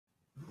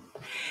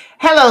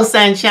Hello,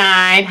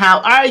 sunshine.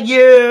 How are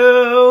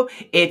you?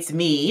 It's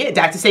me,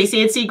 Dr.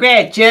 Stacie and C.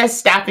 Grant, just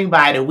stopping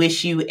by to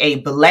wish you a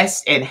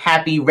blessed and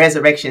happy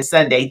Resurrection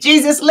Sunday.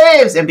 Jesus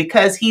lives, and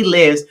because he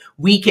lives,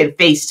 we can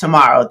face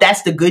tomorrow.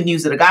 That's the good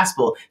news of the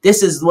gospel.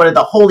 This is one of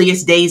the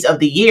holiest days of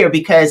the year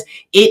because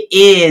it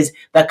is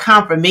the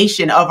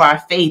confirmation of our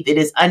faith. It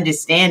is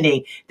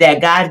understanding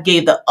that God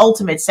gave the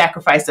ultimate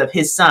sacrifice of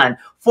his son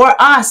for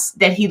us,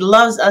 that he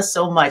loves us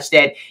so much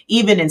that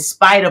even in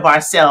spite of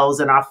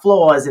ourselves and our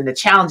flaws and the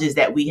challenges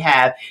that we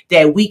have,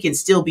 that we can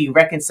still be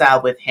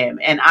reconciled with him.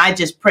 And I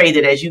just pray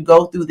that as you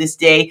go through this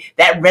day,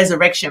 that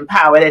resurrection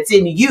power that's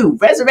in you,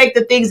 resurrect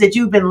the things that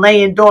you've been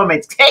laying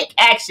dormant. Take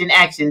action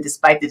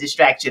despite the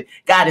distraction.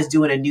 God is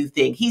doing a new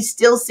thing. He's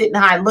still sitting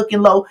high,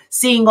 looking low,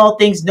 seeing all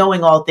things,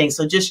 knowing all things.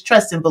 So just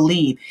trust and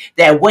believe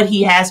that what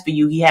he has for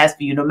you, he has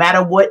for you. No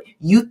matter what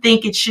you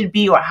think it should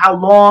be or how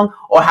long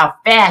or how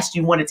fast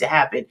you want it to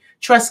happen.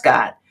 Trust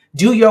God,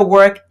 do your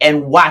work,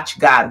 and watch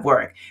God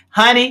work.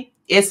 Honey,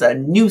 it's a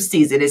new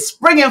season. It's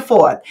springing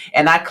forth,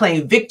 and I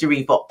claim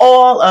victory for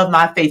all of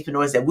my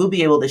faithpreneurs that we'll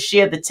be able to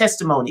share the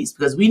testimonies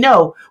because we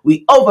know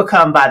we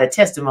overcome by the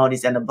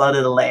testimonies and the blood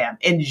of the Lamb.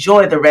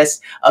 Enjoy the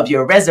rest of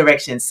your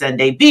Resurrection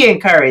Sunday. Be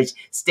encouraged,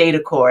 stay the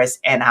course,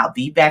 and I'll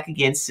be back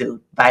again soon.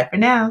 Bye for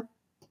now.